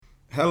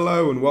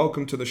Hello and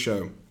welcome to the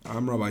show.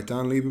 I'm Rabbi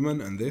Dan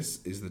Lieberman and this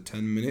is the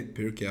 10-minute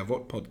Pirkei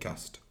Avot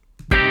podcast.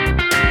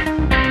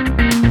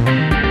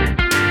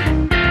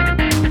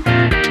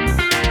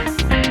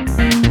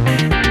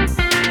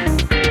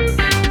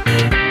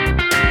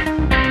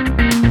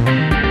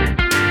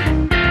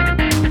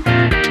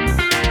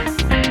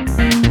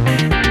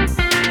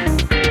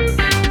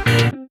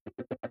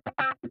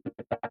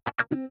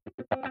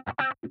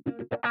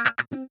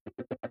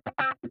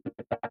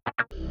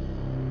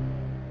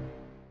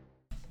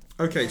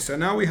 Okay, so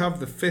now we have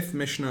the fifth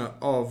Mishna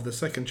of the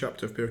second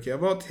chapter of Pirkei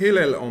Avot.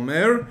 Hillel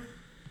Omer.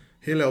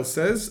 Hillel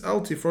says, Al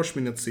tifrosh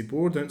min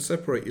hatzibur, don't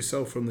separate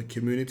yourself from the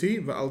community.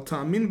 Va'al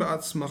ta'amin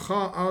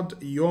ba'atzmacha ad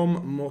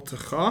yom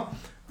motecha,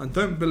 and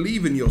don't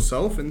believe in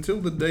yourself until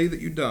the day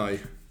that you die.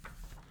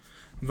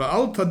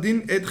 Va'al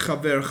tadin et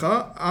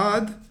chavercha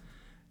ad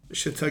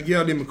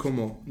shetagia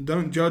limakomo,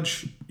 don't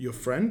judge your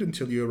friend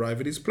until you arrive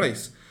at his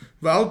place.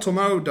 Va'al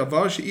tomar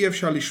davar she'i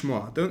efshar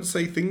lishmoa, don't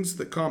say things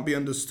that can't be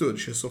understood.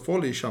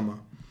 She'sofo leishama,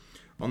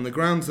 on the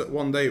grounds that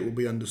one day it will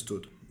be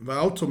understood.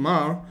 Va'al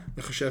tomar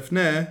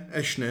mechashefneh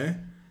eshneh,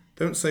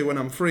 don't say when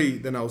I'm free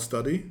then I'll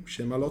study.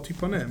 Shema lo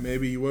tipaneh,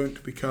 maybe you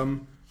won't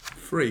become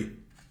free.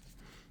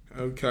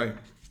 Okay.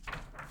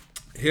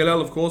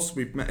 Hillel, of course,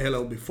 we've met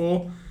Hillel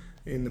before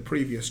in the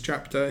previous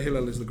chapter.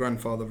 Hillel is the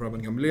grandfather of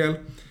Rabban Gamliel.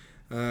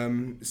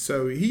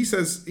 So he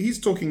says, he's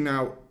talking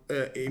now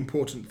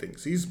important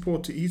things. He's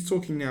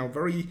talking now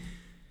very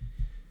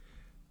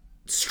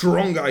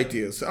strong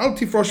ideas. Al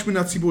tifrosh min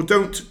hatzibur,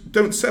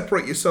 don't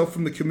separate yourself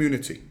from the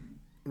community.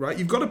 Right?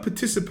 You've got to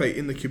participate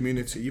in the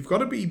community. You've got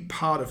to be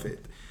part of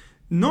it.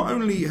 Not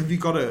only have you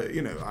got to,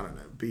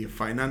 be a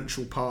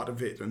financial part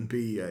of it and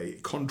be a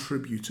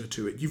contributor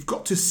to it, you've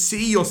got to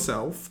see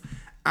yourself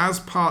as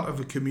part of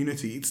a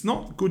community. It's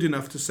not good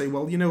enough to say,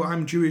 well,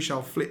 I'm Jewish,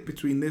 I'll flip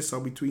between this, I'll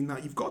between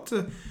that. You've got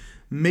to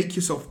make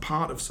yourself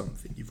part of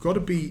something. You've got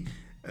to be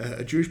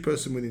a Jewish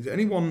person within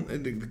anyone.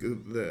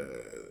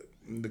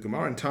 The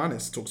Gemara in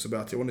Tanis talks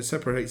about it. When it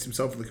separates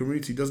himself from the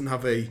community, doesn't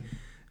have a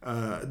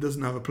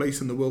place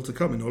in the world to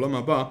come in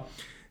Olam Haba.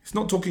 It's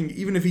not talking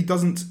even if he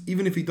doesn't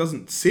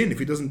sin, if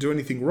he doesn't do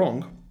anything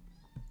wrong.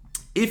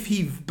 If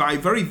he, by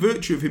very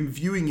virtue of him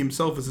viewing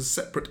himself as a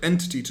separate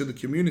entity to the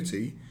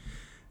community,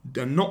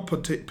 they're not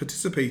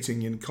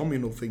participating in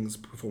communal things,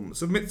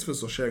 performance of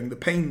mitzvahs, or sharing the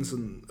pains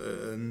and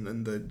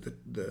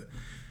the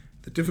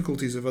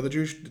difficulties of other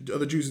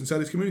Jews inside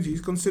his community. He's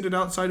considered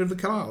outside of the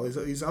kalal.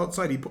 He's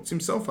outside. He puts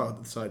himself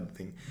outside the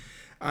thing,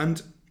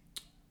 and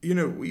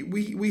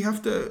we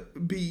have to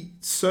be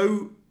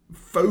so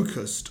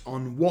focused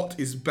on what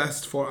is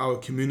best for our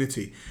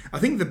community. I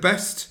think the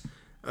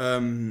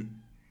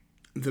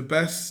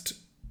best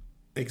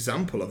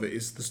example of it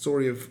is the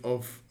story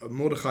of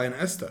Mordechai and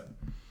Esther.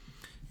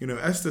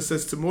 Esther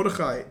says to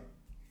Mordechai,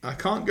 I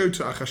can't go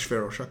to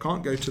Achashverosh, I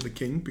can't go to the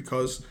king,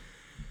 because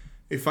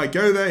if I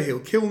go there,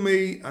 he'll kill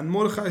me. And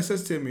Mordechai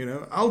says to him,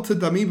 Al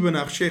tadami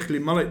b'nafshech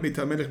limalet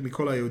mitamelech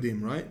mikol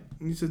haYehudim, right?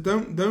 And he says,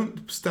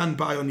 don't stand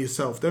by on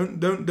yourself.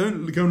 Don't go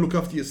and look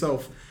after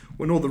yourself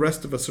when all the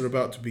rest of us are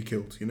about to be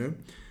killed.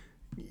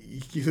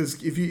 He says,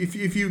 if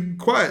you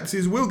quiet, he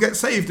says, we'll get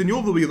saved, and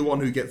you'll be the one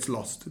who gets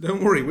lost.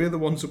 Don't worry, we're the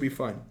ones who'll be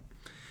fine.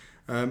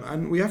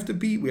 And we have to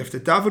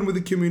daven with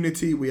the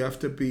community. We have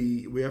to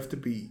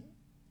be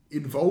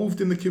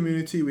involved in the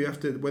community.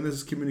 When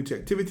there's community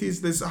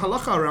activities, there's a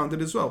halacha around it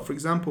as well. For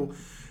example,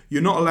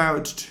 you're not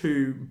allowed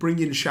to bring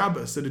in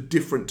Shabbos at a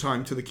different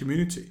time to the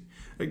community,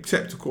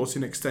 except of course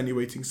in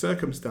extenuating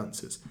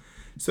circumstances.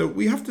 So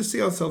we have to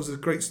see ourselves as a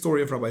great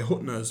story of Rabbi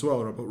Hutner as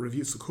well. Rabbi Rav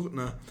Yitzchak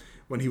Hutner,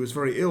 when he was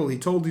very ill, he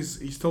told his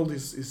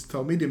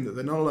Talmidim that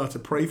they're not allowed to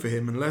pray for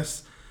him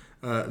unless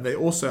they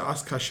also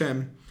ask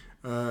Hashem.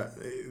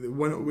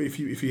 If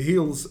he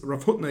heals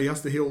Rav Hutner, he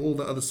has to heal all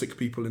the other sick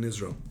people in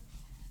Israel.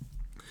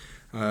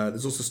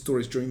 There's also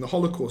stories during the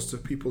Holocaust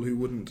of people who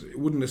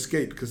wouldn't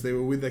escape because they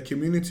were with their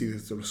community.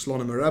 So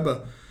Slonim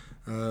Rebbe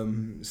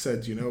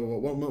said,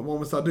 what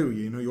must I do?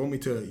 You want me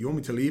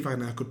to leave?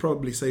 I could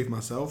probably save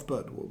myself,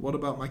 but what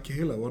about my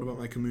kehillah? What about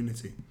my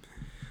community?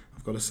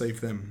 I've got to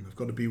save them. I've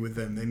got to be with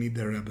them. They need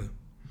their Rebbe.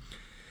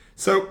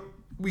 So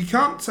we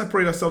can't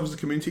separate ourselves as a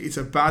community. It's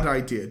a bad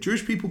idea.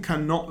 Jewish people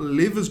cannot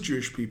live as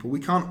Jewish people. We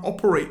can't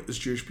operate as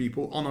Jewish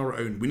people on our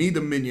own. We need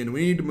a minyan.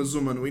 We need a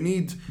mazuman. We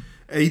need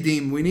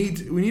Eidim. We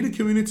need a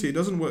community. It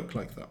doesn't work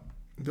like that.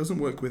 It doesn't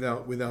work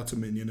without a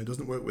minyan. It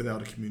doesn't work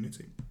without a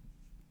community.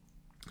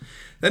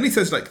 Then he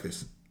says like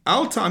this: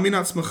 Al ta'amin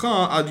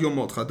atzmacha ad yom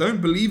motcha.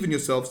 Don't believe in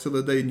yourselves till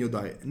the day you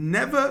die.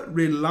 Never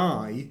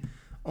rely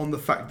on the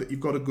fact that you've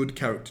got a good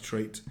character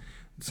trait.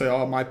 Say,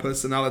 my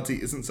personality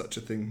isn't such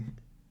a thing.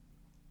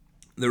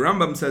 The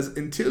Rambam says,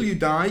 until you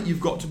die,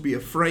 you've got to be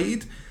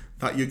afraid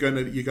that you're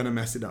gonna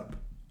mess it up.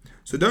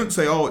 So don't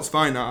say, it's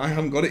fine, I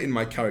haven't got it in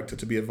my character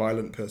to be a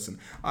violent person.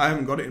 I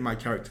haven't got it in my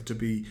character to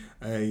be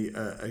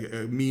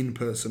a mean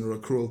person or a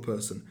cruel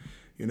person.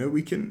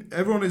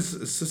 Everyone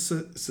is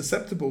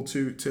susceptible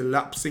to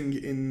lapsing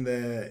in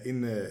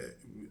the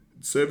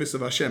service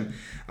of Hashem.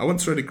 I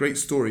once read a great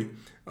story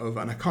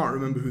and I can't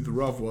remember who the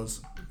Rav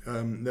was.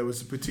 There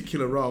was a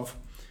particular Rav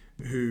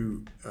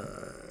who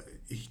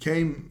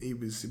he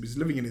was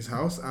living in his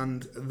house,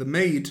 and the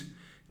maid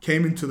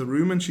came into the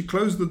room and she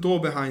closed the door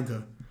behind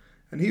her.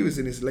 And he was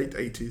in his late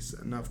 80s.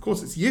 And now, of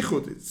course, it's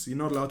yichud. You're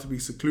not allowed to be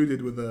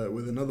secluded with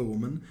another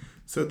woman.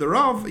 So the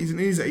Rav, he's in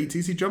his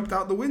 80s, he jumped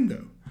out the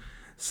window.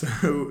 So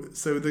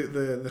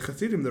the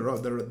Chassidim,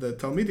 the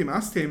Talmidim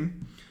asked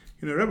him,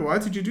 Rebbe, why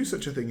did you do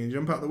such a thing and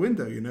jump out the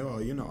window? You're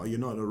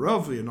not a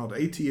Rav, you're not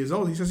 80 years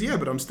old. He says, yeah,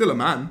 but I'm still a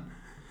man.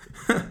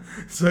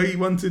 So he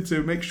wanted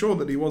to make sure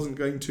that he wasn't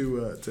going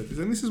to.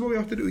 And this is what we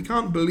have to do. We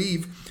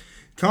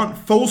can't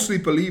falsely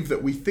believe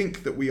that we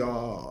think that we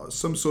are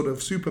some sort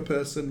of super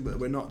person, but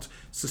we're not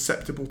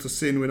susceptible to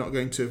sin. We're not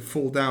going to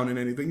fall down in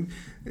anything.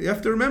 You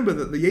have to remember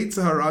that the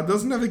Yetzer Hara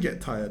doesn't ever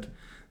get tired.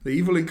 The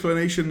evil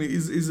inclination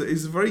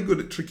is very good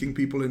at tricking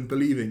people in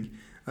believing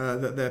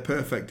that they're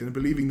perfect and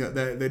believing that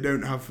they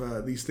don't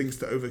have these things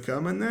to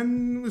overcome. And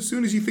then as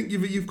soon as you think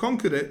you've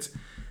conquered it,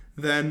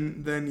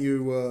 then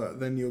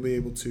you'll be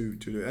able to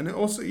do it. And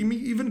also,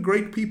 even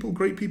great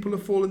people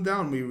have fallen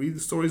down. We read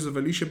the stories of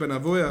Elisha ben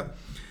Avoya,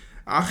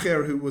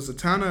 Acher, who was a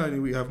Tana,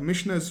 and we have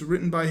Mishnas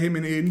written by him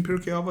in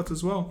Pirkei Avot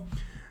as well.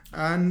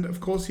 And of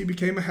course, he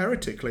became a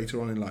heretic later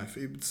on in life.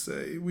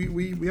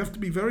 We have to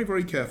be very,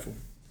 very careful.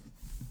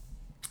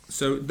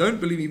 So don't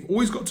believe you've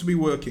always got to be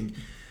working.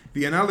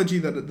 The analogy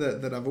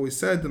that I've always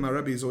said, that my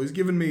Rebbe has always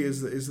given me,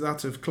 is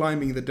that of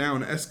climbing the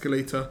down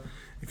escalator.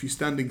 If you're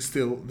standing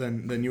still,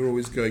 then you're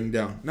always going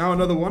down. Now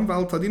another one,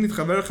 don't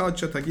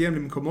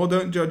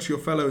judge your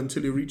fellow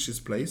until you reach this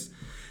place.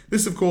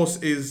 This, of course,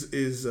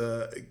 is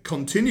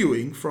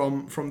continuing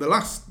from the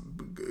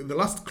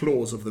last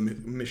clause of the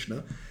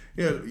Mishnah.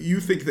 You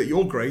think that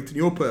you're great and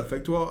you're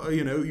perfect. Well,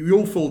 you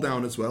all fall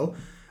down as well.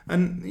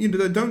 And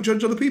don't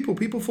judge other people.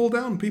 People fall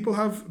down. People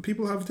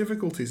have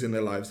difficulties in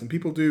their lives, and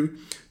people do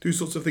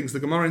sorts of things. The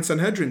Gemara in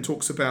Sanhedrin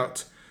talks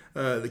about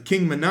the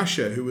king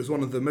Menashe, who was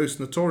one of the most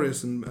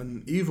notorious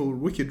and evil,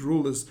 wicked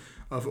rulers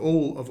of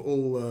all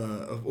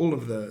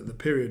of the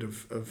period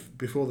of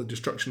before the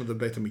destruction of the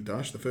Beit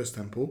HaMikdash, the first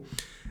temple.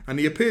 And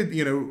he appeared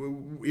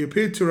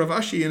to Rav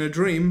Ashi in a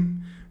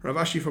dream. Rav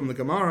Ashi from the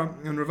Gemara,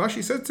 and Rav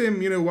Ashi said to him,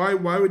 why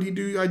would he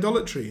do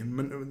idolatry?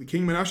 And the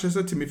king Menashe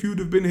said to him, if you would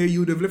have been here,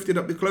 you would have lifted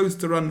up your clothes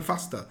to run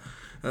faster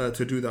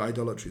to do the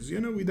idolatries.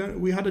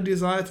 We had a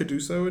desire to do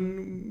so,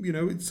 and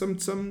it's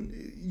some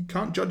you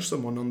can't judge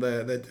someone on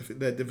their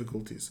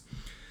difficulties.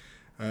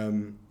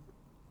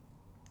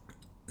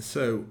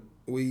 So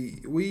we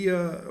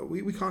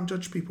can't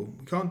judge people.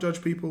 We can't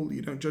judge people.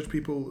 You don't judge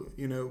people.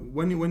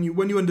 When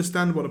you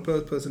understand what a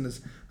person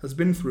has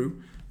been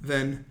through,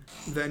 then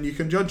you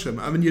can judge them.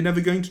 I mean, you're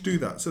never going to do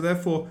that. So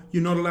therefore,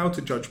 you're not allowed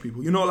to judge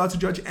people. You're not allowed to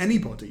judge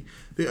anybody.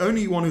 The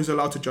only one who's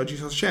allowed to judge is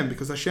Hashem,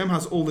 because Hashem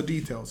has all the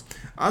details.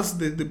 As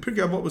the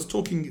Pirkei Avot was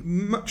talking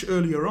much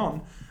earlier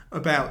on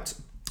about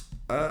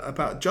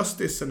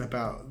justice and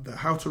about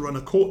how to run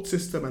a court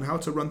system and how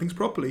to run things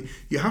properly,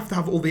 you have to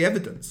have all the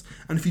evidence.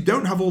 And if you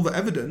don't have all the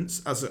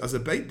evidence as a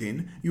Beit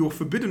Din, you are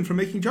forbidden from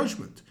making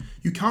judgment.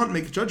 You can't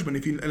make a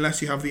judgment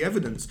unless you have the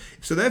evidence.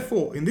 So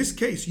therefore, in this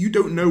case, you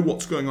don't know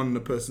what's going on in a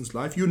person's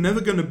life. You're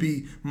never going to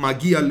be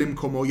Magia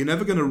Limkomo. You're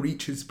never going to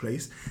reach his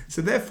place.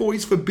 So therefore,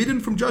 he's forbidden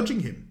from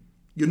judging him.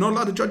 You're not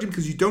allowed to judge him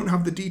because you don't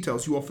have the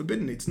details. You are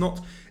forbidden. It's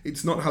not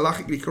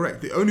halachically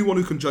correct. The only one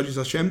who can judge is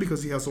Hashem,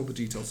 because he has all the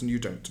details and you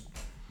don't.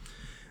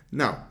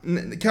 Now,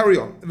 carry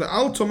on.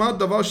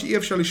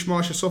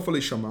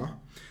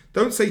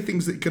 Don't say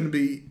things that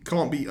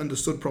can't be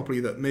understood properly,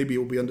 that maybe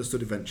will be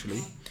understood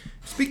eventually.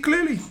 Speak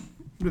clearly.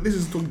 This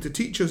is talking to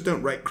teachers.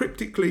 Don't write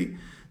cryptically.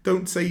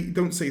 Don't say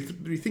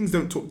three things.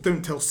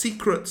 Don't tell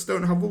secrets.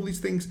 Don't have all these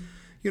things.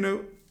 We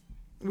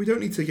don't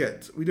need to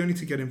get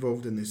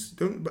involved in this.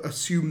 Don't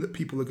assume that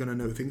people are going to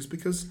know things,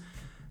 because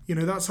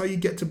that's how you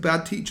get to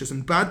bad teachers.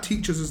 And bad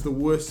teachers is the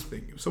worst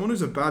thing. If someone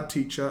who's a bad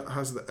teacher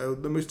has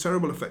the most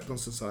terrible effect on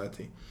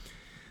society.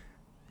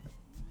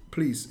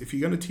 Please, if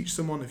you're going to teach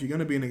someone, if you're going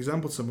to be an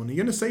example to someone, you're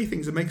going to say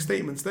things and make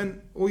statements,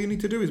 then all you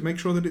need to do is make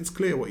sure that it's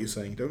clear what you're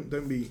saying.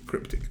 Don't be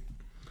cryptic.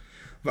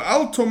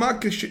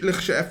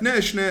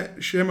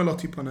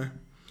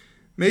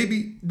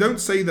 Maybe don't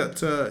say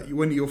that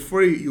when you're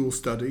free you'll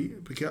study.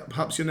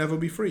 Perhaps you'll never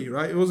be free,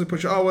 right? You also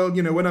push,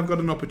 when I've got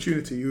an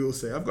opportunity, you will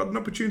say, I've got an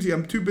opportunity,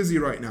 I'm too busy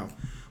right now.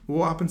 Well,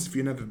 what happens if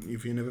you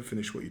never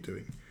finish what you're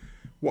doing?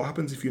 What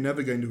happens if you're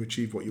never going to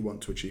achieve what you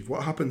want to achieve?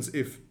 What happens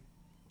if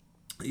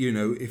you're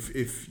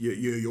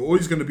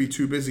always going to be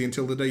too busy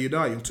until the day you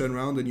die? You'll turn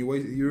around and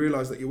you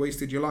realize that you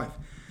wasted your life.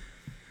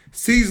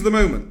 Seize the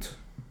moment.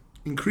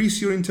 Increase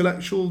your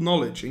intellectual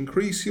knowledge,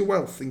 increase your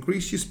wealth,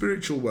 increase your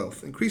spiritual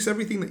wealth, increase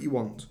everything that you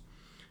want.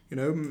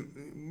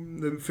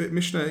 The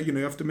Mishna, you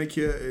have to make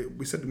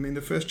we said in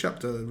the first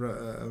chapter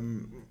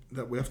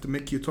that we have to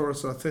make your Torah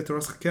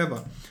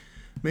Keva,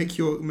 make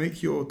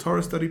your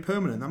Torah study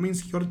permanent. That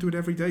means you've got to do it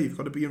every day. You've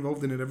got to be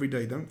involved in it every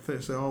day. Don't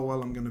say, I'll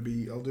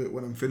do it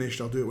when I'm finished,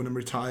 I'll do it when I'm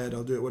retired,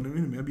 I'll do it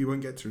when maybe you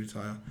won't get to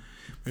retire.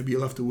 Maybe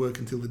you'll have to work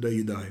until the day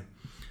you die.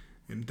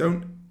 And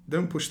don't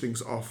don't push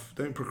things off.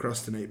 Don't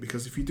procrastinate,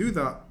 because if you do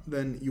that,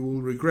 then you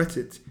will regret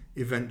it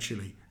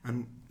eventually.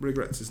 And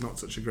regrets is not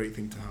such a great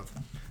thing to have.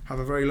 Have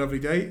a very lovely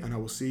day, and I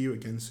will see you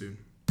again soon.